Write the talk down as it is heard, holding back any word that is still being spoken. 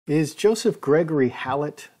Is Joseph Gregory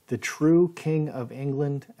Hallett the true King of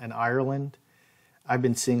England and Ireland? I've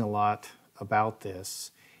been seeing a lot about this.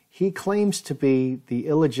 He claims to be the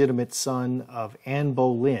illegitimate son of Anne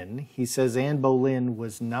Boleyn. He says Anne Boleyn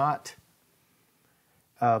was not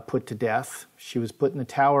put to death. She was put in the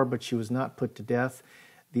Tower, but she was not put to death.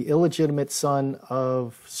 The illegitimate son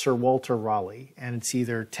of Sir Walter Raleigh. And it's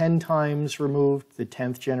either 10 times removed, the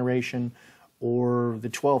 10th generation, or the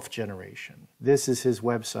 12th generation. This is his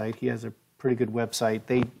website. He has a pretty good website.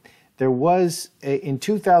 In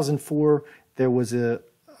 2004, there was a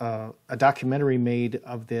documentary made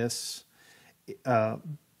of this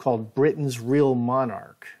called Britain's Real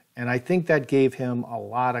Monarch. And I think that gave him a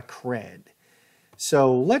lot of cred.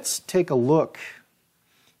 So let's take a look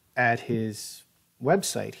at his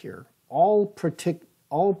website here. All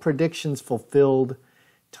predictions fulfilled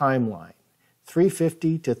timeline.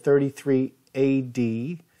 350 to 33 AD,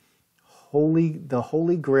 the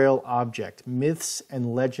Holy Grail object, myths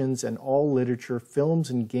and legends and all literature, films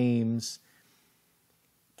and games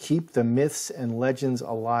keep the myths and legends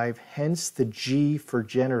alive, hence the G for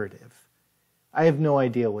generative. I have no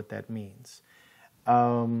idea what that means.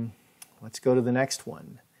 Let's go to the next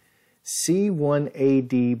one. C1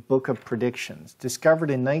 AD Book of Predictions,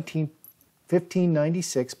 discovered in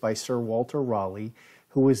 1596 by Sir Walter Raleigh,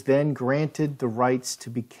 who was then granted the rights to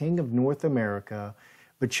be King of North America,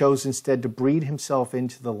 but chose instead to breed himself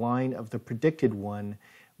into the line of the predicted one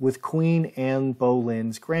with Queen Anne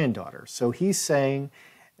Boleyn's granddaughter. So he's saying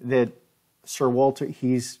that Sir Walter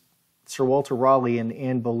Raleigh and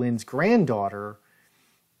Anne Boleyn's granddaughter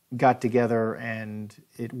got together, and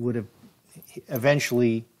it would have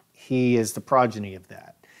eventually he is the progeny of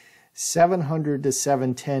that. 700 to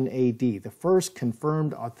 710 AD, the first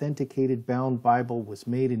confirmed authenticated bound Bible was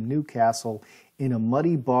made in Newcastle in a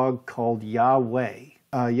muddy bog called Yahweh.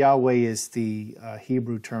 Yahweh is the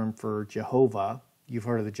Hebrew term for Jehovah. You've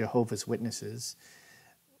heard of the Jehovah's Witnesses.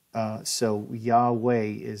 So Yahweh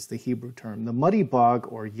is the Hebrew term. The muddy bog,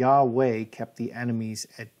 or Yahweh, kept the enemies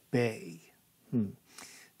at bay.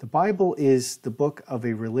 The Bible is the book of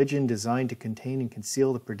a religion designed to contain and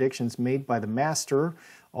conceal the predictions made by the Master,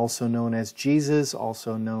 also known as Jesus,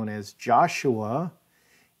 also known as Joshua,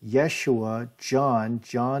 Yeshua,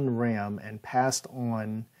 John Ram, and passed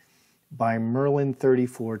on by Merlin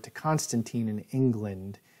 34 to Constantine in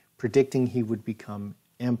England, predicting he would become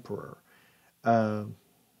emperor.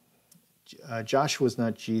 Joshua is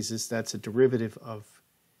not Jesus. That's a derivative of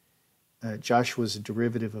Joshua is a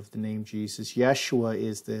derivative of the name Jesus. Yeshua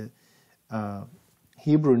is the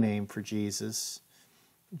Hebrew name for Jesus.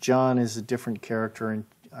 John is a different character, and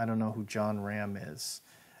I don't know who John Ram is.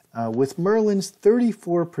 With Merlin's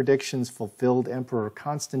 34 predictions fulfilled, Emperor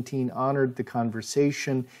Constantine honored the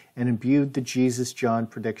conversation and imbued the Jesus-John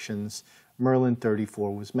predictions Merlin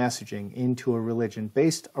 34 was messaging into a religion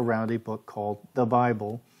based around a book called the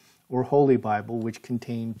Bible, or Holy Bible, which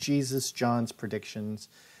contained Jesus-John's predictions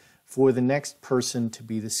for the next person to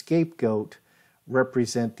be the scapegoat,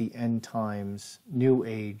 represent the end times, new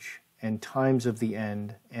age, and times of the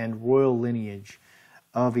end, and royal lineage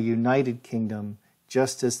of a united kingdom,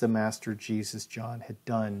 just as the Master Jesus John had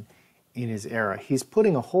done in his era. He's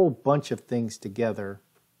putting a whole bunch of things together.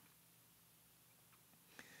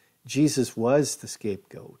 Jesus was the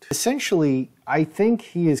scapegoat. Essentially, I think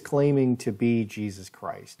he is claiming to be Jesus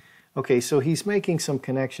Christ. Okay, so he's making some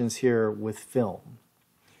connections here with film.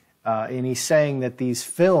 And he's saying that these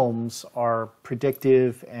films are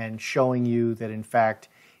predictive and showing you that, in fact,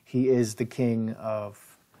 he is the king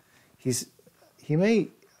of... He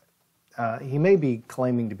may be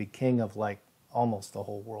claiming to be king of, like, almost the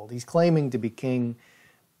whole world. He's claiming to be king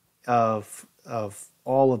of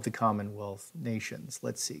all of the Commonwealth nations.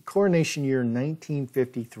 Let's see. Coronation year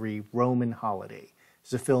 1953, Roman holiday.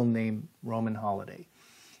 There's a film named Roman Holiday.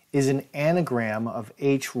 Is an anagram of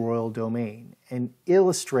H royal domain and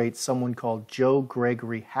illustrates someone called Joe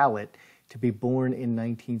Gregory Hallett to be born in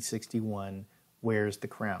 1961, wears the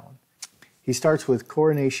crown. He starts with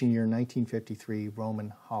Coronation year 1953,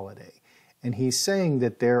 Roman holiday. And he's saying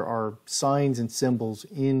that there are signs and symbols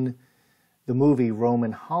in the movie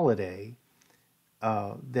Roman Holiday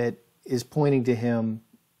that is pointing to him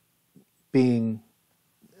being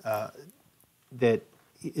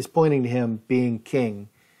king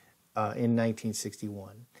in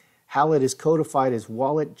 1961. Hallett is codified as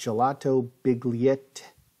Wallet, Gelato,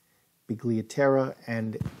 Biglietera,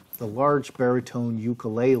 and the large baritone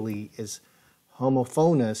ukulele is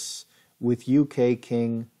homophonous with UK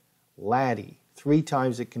King Laddie. 3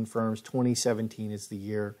 times it confirms 2017 is the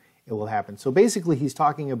year it will happen. So basically he's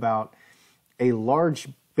talking about a large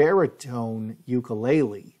baritone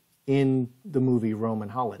ukulele in the movie Roman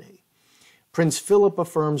Holiday. Prince Philip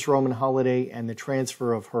affirms Roman Holiday and the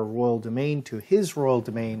transfer of her royal domain to his royal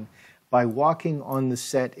domain by walking on the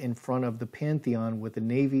set in front of the Pantheon with a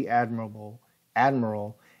Navy admiral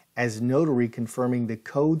as notary, confirming the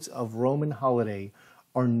codes of Roman Holiday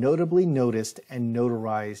are notably noticed and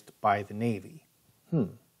notarized by the Navy.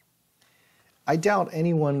 I doubt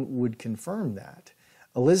anyone would confirm that.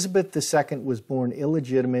 Elizabeth II was born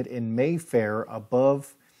illegitimate in Mayfair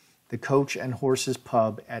above the Coach and Horses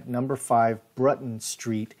pub at number 5 Brutton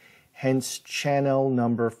Street, hence Channel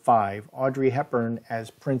number 5. Audrey Hepburn as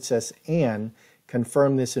Princess Anne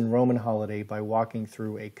confirmed this in Roman Holiday by walking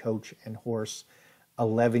through a coach and horse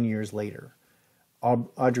 11 years later.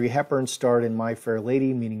 Audrey Hepburn starred in My Fair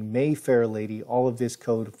Lady, meaning Mayfair Lady. All of this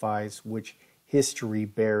codifies which history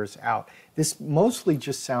bears out. This mostly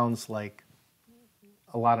just sounds like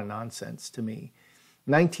a lot of nonsense to me.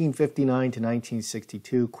 1959 to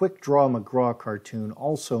 1962, Quick Draw McGraw cartoon,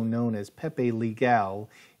 also known as Pepe Legal,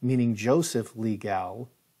 meaning Joseph Legal.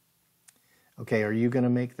 Okay, are you going to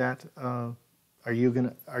make that? Are you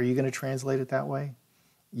going to translate it that way,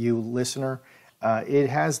 you listener? It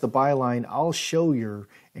has the byline, "I'll show yer,"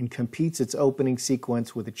 and competes its opening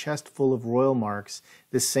sequence with a chest full of royal marks,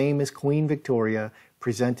 the same as Queen Victoria,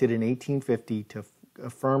 presented in 1850 to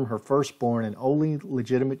affirm her firstborn and only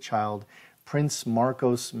legitimate child, Prince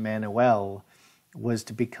Marcos Manuel, was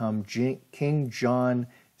to become King John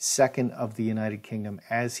II of the United Kingdom,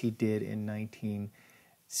 as he did in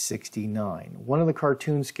 1969. One of the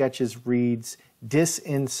cartoon sketches reads, "Dis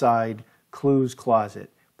inside Clue's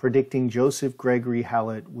closet," predicting Joseph Gregory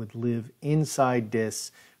Hallett would live inside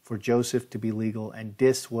Dis for Joseph to be legal, and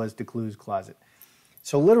Dis was the Clue's closet.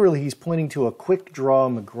 So literally he's pointing to a Quick Draw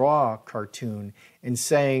McGraw cartoon and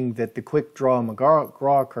saying that the Quick Draw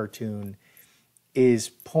McGraw cartoon is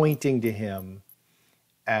pointing to him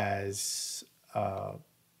as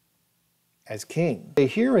king.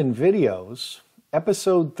 Here in videos,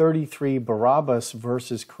 episode 33, Barabbas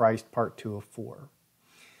versus Christ, part 2 of 4.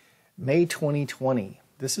 May 2020.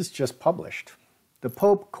 This is just published. The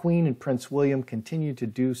Pope, Queen, and Prince William continue to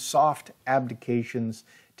do soft abdications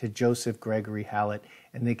to Joseph Gregory Hallett,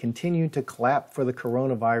 and they continue to clap for the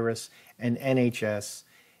coronavirus and NHS,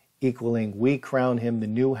 equaling, "We crown him the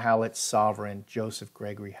new Hallett sovereign, Joseph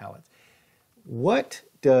Gregory Hallett." What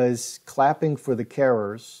does clapping for the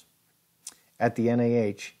carers at the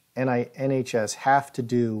NHS have to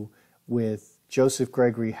do with Joseph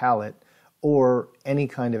Gregory Hallett or any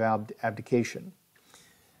kind of abdication?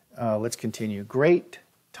 Let's continue. Great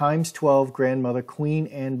times 12 grandmother Queen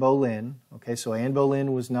Anne Boleyn. Okay, so Anne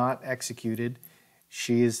Boleyn was not executed.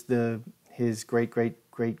 She is his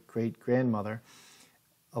great-great-great-great-grandmother,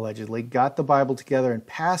 allegedly, got the Bible together and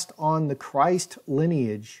passed on the Christ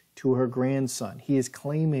lineage to her grandson. He is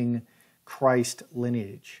claiming Christ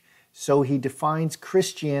lineage. So he defines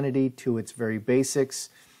Christianity to its very basics,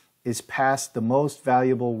 is past the most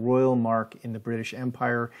valuable royal mark in the British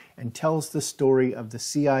Empire, and tells the story of the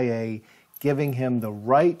CIA giving him the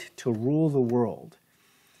right to rule the world.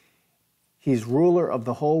 He's ruler of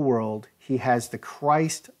the whole world. He has the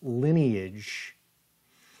Christ lineage,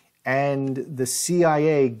 and the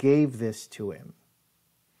CIA gave this to him.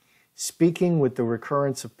 Speaking with the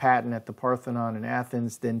recurrence of Patton at the Parthenon in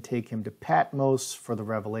Athens, then take him to Patmos for the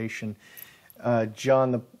revelation.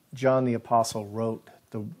 John the Apostle wrote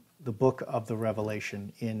the book of the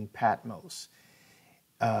Revelation in Patmos.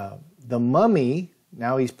 The Mummy,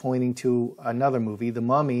 now he's pointing to another movie, The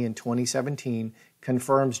Mummy in 2017,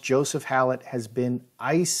 confirms Joseph Hallett has been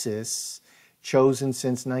ISIS chosen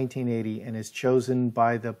since 1980 and is chosen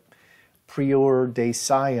by the Prior de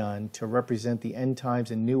Sion to represent the end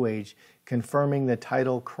times and New Age, confirming the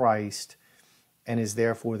title Christ, and is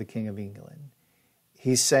therefore the King of England.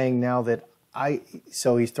 He's saying now that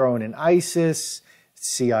so he's throwing in ISIS,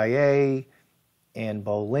 CIA, Anne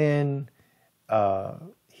Boleyn.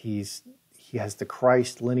 He has the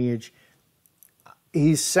Christ lineage.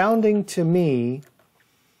 He's sounding to me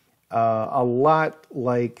a lot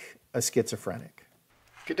like a schizophrenic.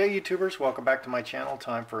 Good day, YouTubers. Welcome back to my channel.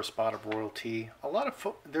 Time for a spot of royalty.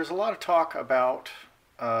 There's a lot of talk about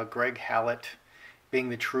Greg Hallett being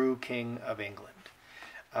the true King of England.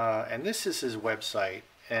 And this is his website,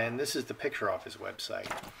 and this is the picture off his website.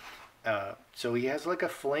 So he has like a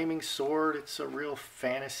flaming sword. It's a real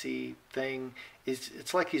fantasy thing.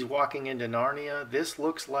 It's like he's walking into Narnia. This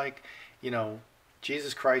looks like, you know,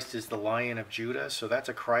 Jesus Christ is the Lion of Judah, so that's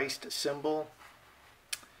a Christ symbol.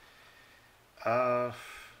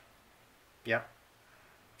 Yeah.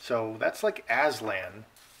 So that's like Aslan.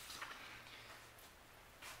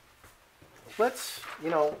 Let's, you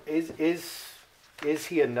know, is Is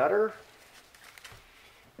he a nutter?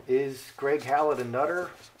 Is Greg Hallett a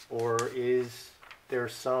nutter? Or is there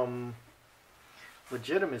some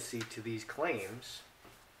legitimacy to these claims?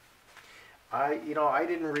 I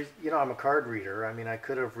didn't, I'm a card reader. I mean, I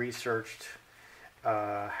could have researched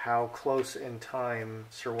how close in time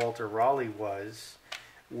Sir Walter Raleigh was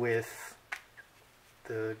with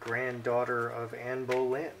the granddaughter of Anne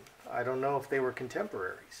Boleyn. I don't know if they were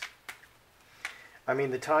contemporaries. I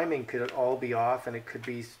mean, the timing could all be off, and it could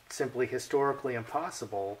be simply historically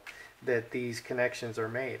impossible that these connections are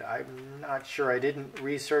made. I'm not sure. I didn't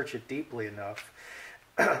research it deeply enough.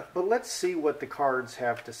 But let's see what the cards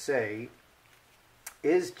have to say.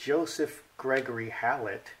 Is Joseph Gregory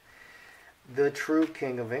Hallett the true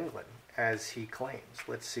King of England, as he claims?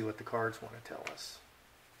 Let's see what the cards want to tell us.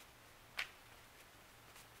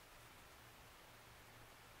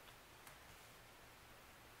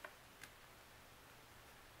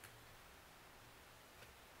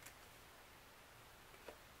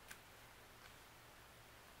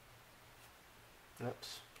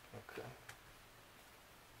 Oops, okay.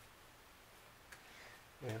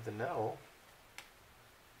 We have the no.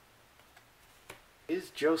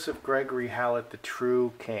 Is Joseph Gregory Hallett the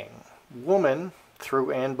true king? Woman,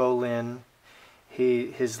 through Anne Boleyn.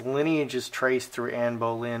 His lineage is traced through Anne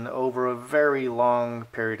Boleyn over a very long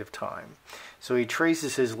period of time. So he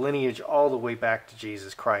traces his lineage all the way back to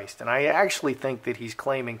Jesus Christ. And I actually think that he's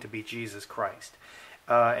claiming to be Jesus Christ.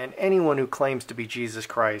 And anyone who claims to be Jesus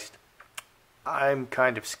Christ, I'm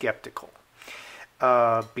kind of skeptical.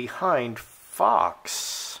 Behind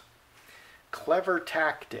Fox, clever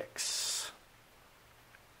tactics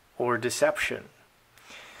or deception.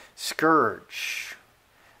 Scourge,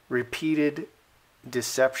 repeated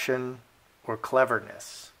deception or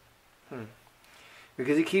cleverness.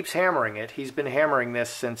 Because he keeps hammering it. He's been hammering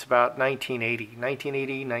this since about 1980.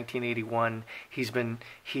 1980, 1981,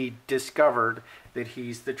 he discovered that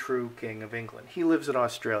he's the true King of England. He lives in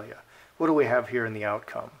Australia. What do we have here in the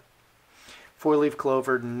outcome? Four-leaf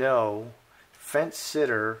clover, no. Fence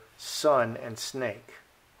sitter, sun, and snake.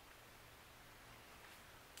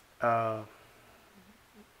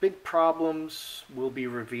 Big problems will be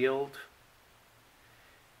revealed.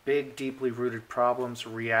 Big, deeply rooted problems,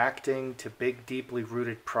 reacting to big, deeply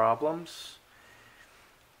rooted problems.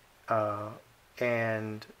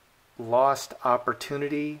 And lost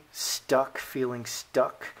opportunity, stuck, feeling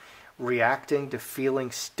stuck. Reacting to feeling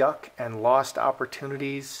stuck and lost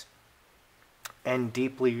opportunities and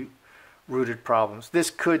deeply rooted problems. This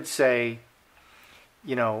could say,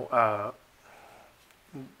 the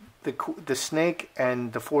snake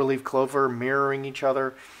and the four-leaf clover mirroring each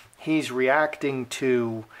other. He's reacting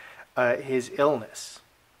to his illness.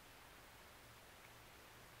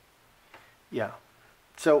 Yeah.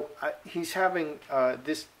 So he's having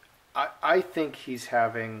this, I think he's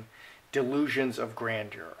having delusions of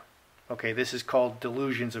grandeur. Okay, this is called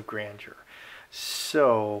delusions of grandeur.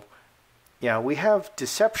 So, yeah, we have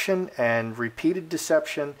deception and repeated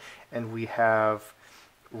deception, and we have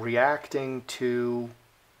reacting to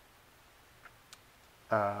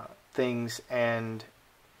things and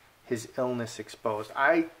his illness exposed.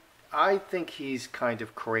 I think he's kind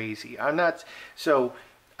of crazy. I'm not. So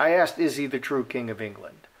I asked, is he the true King of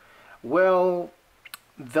England? Well,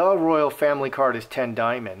 the royal family card is 10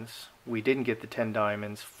 diamonds. We didn't get the 10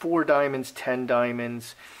 diamonds. 4 diamonds, 10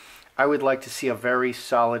 diamonds. I would like to see a very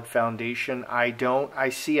solid foundation. I don't. I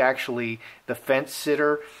see actually the fence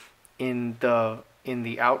sitter in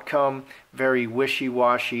the outcome, very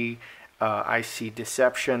wishy-washy. I see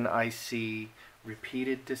deception. I see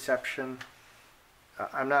repeated deception.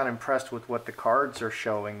 I'm not impressed with what the cards are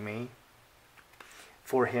showing me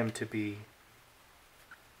for him to be.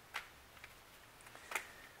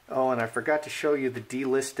 Oh, and I forgot to show you the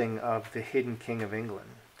delisting of the Hidden King of England.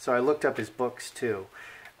 So I looked up his books too.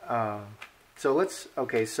 So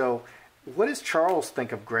what does Charles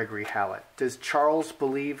think of Gregory Hallett? Does Charles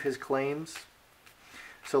believe his claims?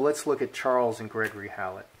 So let's look at Charles and Gregory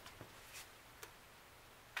Hallett.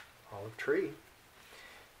 Olive tree.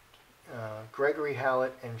 Gregory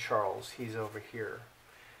Hallett and Charles. He's over here.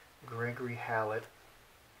 Gregory Hallett.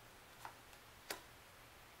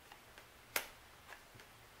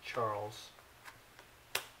 Charles.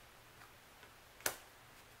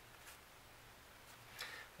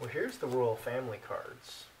 Well, here's the royal family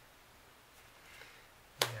cards.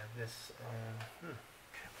 Yeah, this.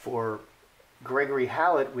 For Gregory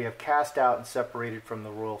Hallett, we have cast out and separated from the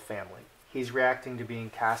royal family. He's reacting to being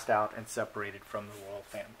cast out and separated from the royal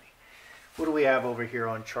family. What do we have over here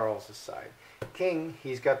on Charles's side? King,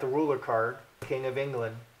 he's got the ruler card, King of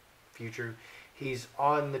England, future. He's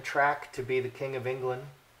on the track to be the King of England.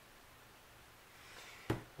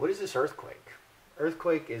 What is this earthquake?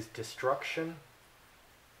 Earthquake is destruction.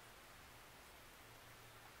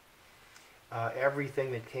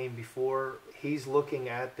 Everything that came before, he's looking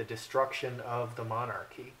at the destruction of the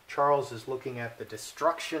monarchy. Charles is looking at the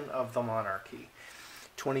destruction of the monarchy.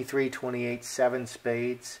 23, 28, 7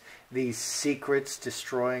 spades. These secrets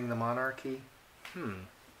destroying the monarchy.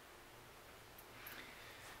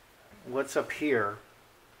 What's up here?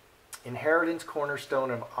 Inheritance cornerstone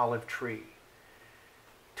of olive tree.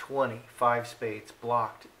 20, 5 spades,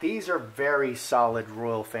 blocked. These are very solid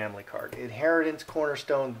royal family cards. Inheritance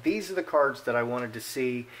cornerstone. These are the cards that I wanted to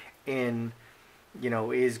see in,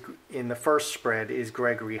 is in the first spread is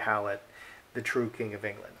Gregory Hallett, the true King of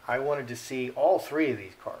England. I wanted to see all 3 of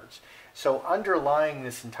these cards. So underlying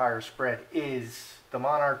this entire spread is the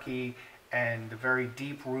monarchy and the very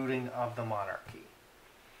deep rooting of the monarchy.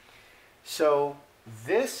 So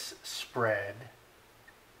this spread,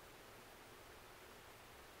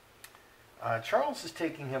 Charles is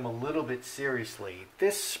taking him a little bit seriously.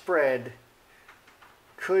 This spread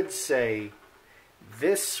could say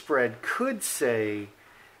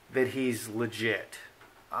that he's legit.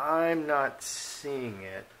 I'm not seeing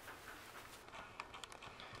it.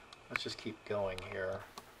 Let's just keep going here.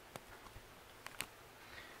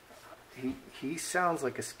 He sounds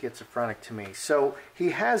like a schizophrenic to me. So he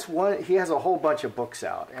has a whole bunch of books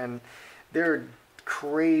out, and they're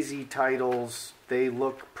crazy titles. They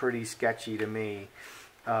look pretty sketchy to me.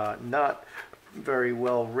 Not very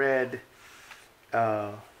well read,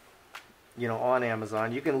 on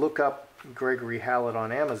Amazon. You can look up Gregory Hallett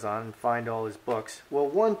on Amazon and find all his books. Well,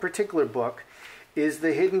 one particular book is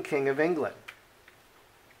The Hidden King of England.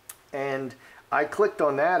 And I clicked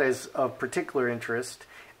on that as of particular interest,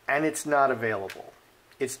 and it's not available.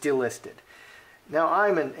 It's delisted. Now,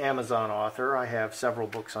 I'm an Amazon author. I have several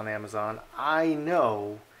books on Amazon. I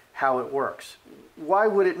know how it works. Why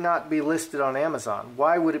would it not be listed on Amazon?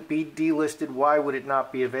 Why would it be delisted? Why would it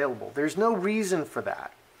not be available? There's no reason for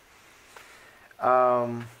that.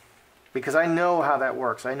 Because I know how that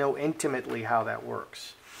works. I know intimately how that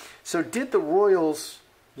works. So did the royals,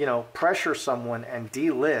 pressure someone and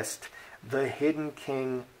delist The Hidden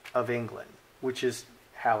King of England, which is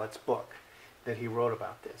Hallett's book that he wrote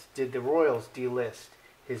about this? Did the royals delist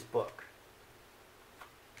his book?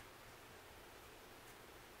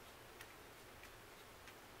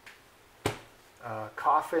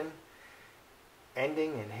 Coffin,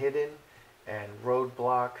 ending and hidden, and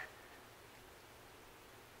roadblock,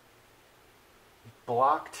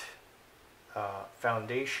 blocked,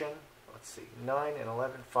 foundation. Let's see, 9 and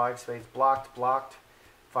 11, 5 spades, blocked,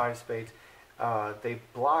 5 spades. They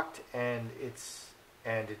blocked and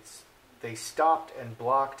they stopped and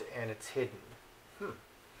blocked and it's hidden.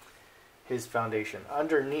 His foundation.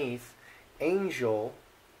 Underneath, angel,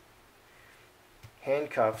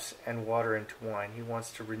 handcuffs, and water into wine. He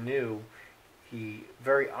wants to renew, he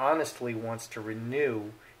very honestly wants to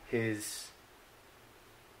renew his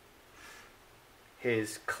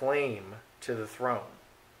claim to the throne.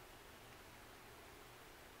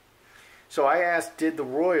 So I asked, did the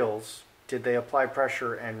royals, did they apply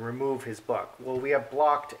pressure and remove his book? Well, we have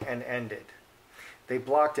blocked and ended. They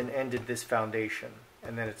blocked and ended this foundation,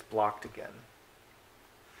 and then it's blocked again.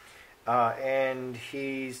 And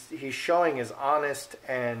he's showing as honest,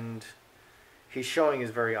 and he's showing as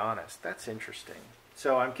very honest. That's interesting.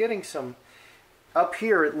 So I'm getting some, up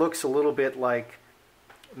here it looks a little bit like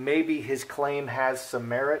maybe his claim has some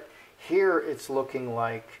merit. Here it's looking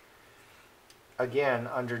like, again,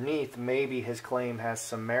 underneath, maybe his claim has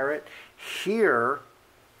some merit. Here,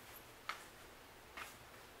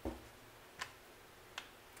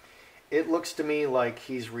 it looks to me like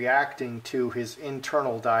he's reacting to his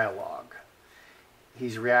internal dialogue.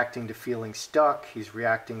 He's reacting to feeling stuck. He's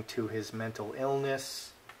reacting to his mental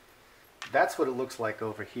illness. That's what it looks like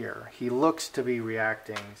over here. He looks to be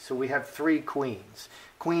reacting. So we have 3 queens.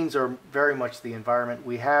 Queens are very much the environment.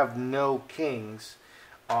 We have no kings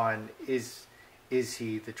on is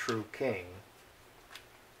he the true king?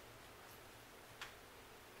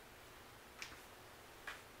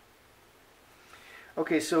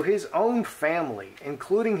 Okay, so his own family,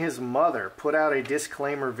 including his mother, put out a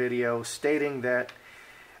disclaimer video stating that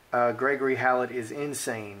Gregory Hallett is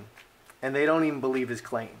insane, and they don't even believe his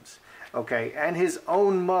claims. Okay, and his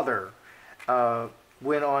own mother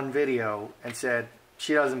went on video and said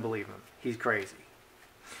she doesn't believe him. He's crazy.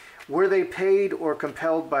 Were they paid or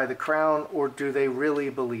compelled by the crown, or do they really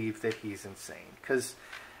believe that he's insane? Because,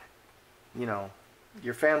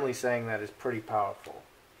 your family saying that is pretty powerful.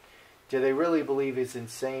 Do they really believe he's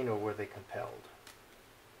insane, or were they compelled?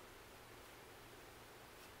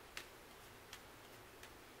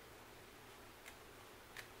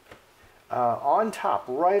 On top,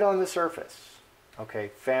 right on the surface,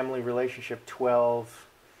 okay, family relationship 12,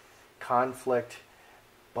 conflict,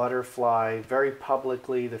 butterfly, very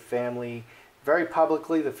publicly the family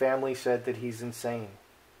said that he's insane.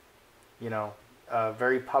 You know,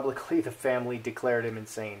 very publicly the family declared him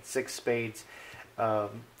insane. 6 spades,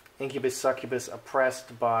 incubus, succubus,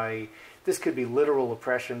 oppressed by, this could be literal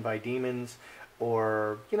oppression by demons,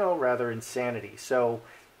 or, you know, rather insanity. So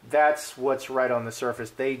that's what's right on the surface.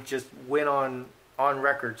 They just went on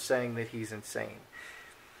record saying that he's insane.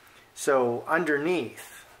 So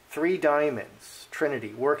underneath, 3 diamonds,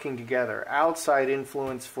 Trinity, working together, outside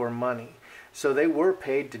influence for money. So they were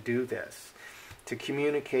paid to do this, to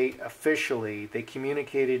communicate officially. They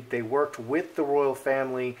communicated, they worked with the royal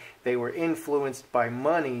family, they were influenced by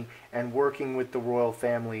money and working with the royal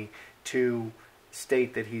family to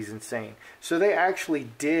state that he's insane. So they actually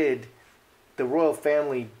did, the royal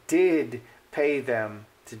family did pay them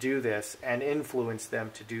to do this and influence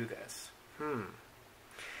them to do this.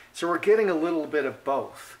 So we're getting a little bit of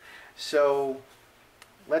both. So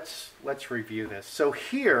let's review this. So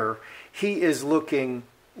here he is looking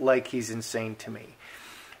like he's insane to me.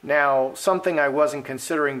 Now, something I wasn't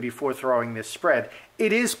considering before throwing this spread,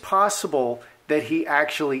 it is possible that he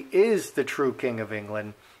actually is the true King of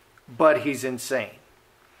England, but he's insane.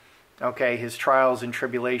 Okay, his trials and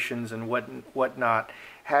tribulations and whatnot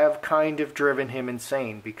have kind of driven him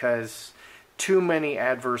insane, because too many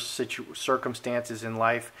adverse circumstances in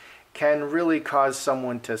life can really cause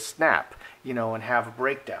someone to snap, you know, and have a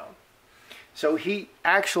breakdown. So he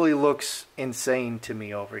actually looks insane to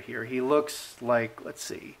me over here. He looks like, let's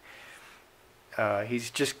see, he's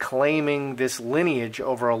just claiming this lineage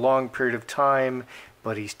over a long period of time,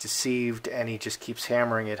 but he's deceived and he just keeps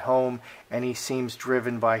hammering it home, and he seems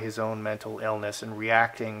driven by his own mental illness and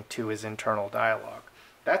reacting to his internal dialogue.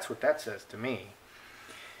 That's what that says to me.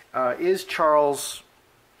 Is Charles,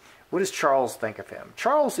 what does Charles think of him?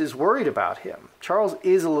 Charles is worried about him. Charles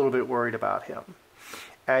is a little bit worried about him.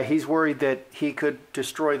 He's worried that he could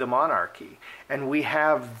destroy the monarchy. And we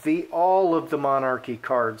have all of the monarchy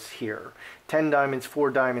cards here. 10 diamonds,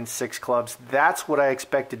 4 diamonds, 6 clubs. That's what I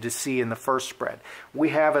expected to see in the first spread. We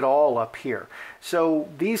have it all up here. So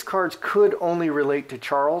these cards could only relate to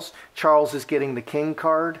Charles. Charles is getting the king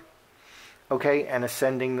card, okay, and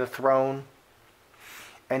ascending the throne.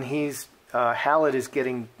 And Hallett is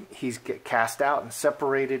he's cast out and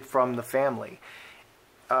separated from the family.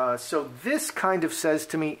 So this kind of says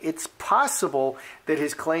to me, it's possible that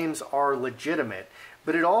his claims are legitimate,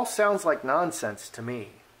 but it all sounds like nonsense to me.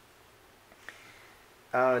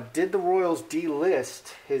 Did the royals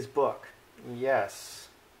delist his book? Yes.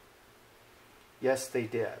 Yes, they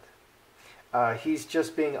did. He's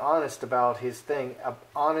just being honest about his thing,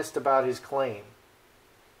 honest about his claim,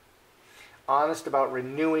 honest about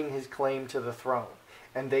renewing his claim to the throne,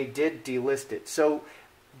 and they did delist it. So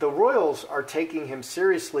the royals are taking him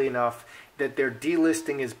seriously enough that they're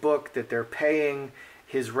delisting his book, that they're paying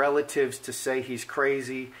his relatives to say he's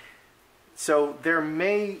crazy. So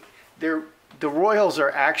the royals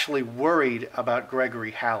are actually worried about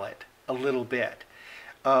Gregory Hallett a little bit.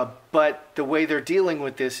 But the way they're dealing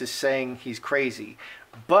with this is saying he's crazy.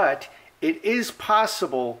 But it is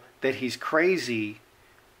possible that he's crazy,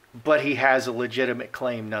 but he has a legitimate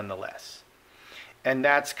claim nonetheless. And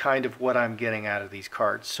that's kind of what I'm getting out of these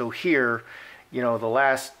cards. So here, you know, the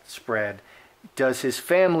last spread, does his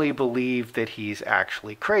family believe that he's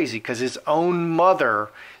actually crazy? Because his own mother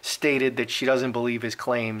stated that she doesn't believe his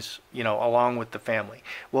claims, you know, along with the family.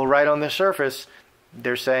 Well, right on the surface,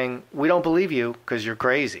 they're saying, we don't believe you because you're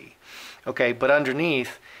crazy. Okay, but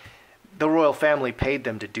underneath, the royal family paid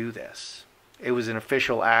them to do this. It was an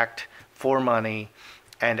official act for money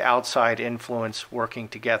and outside influence working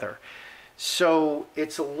together. So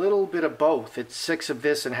it's a little bit of both. It's 6 of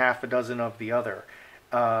this and half a dozen of the other.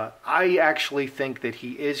 I actually think that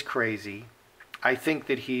he is crazy. I think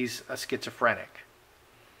that he's a schizophrenic.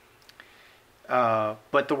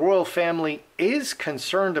 But the royal family is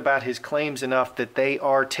concerned about his claims enough that they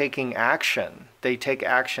are taking action. They take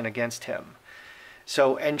action against him.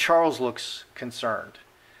 So, and Charles looks concerned.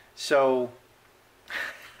 So,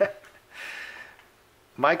 that's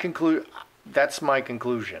my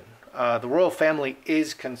conclusion. The royal family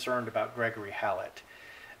is concerned about Gregory Hallett.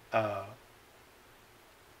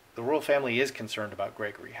 The royal family is concerned about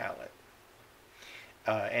Gregory Hallett.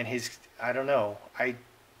 And his, I don't know,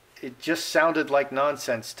 it just sounded like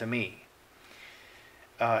nonsense to me.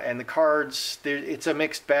 And the cards, it's a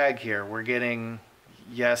mixed bag here. We're getting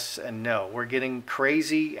yes and no. We're getting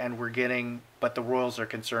crazy and but the royals are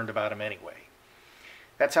concerned about him anyway.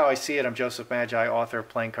 That's how I see it. I'm Joseph Magi, author of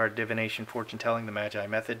Playing Card Divination, Fortune Telling, the Magi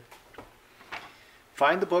Method.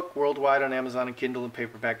 Find the book worldwide on Amazon and Kindle and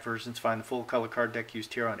paperback versions. Find the full color card deck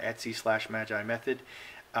used here on Etsy/Magi Method.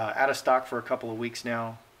 Out of stock for a couple of weeks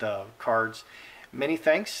now, the cards. Many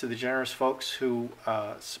thanks to the generous folks who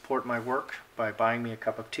support my work by buying me a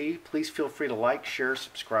cup of tea. Please feel free to like, share,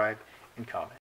 subscribe, and comment.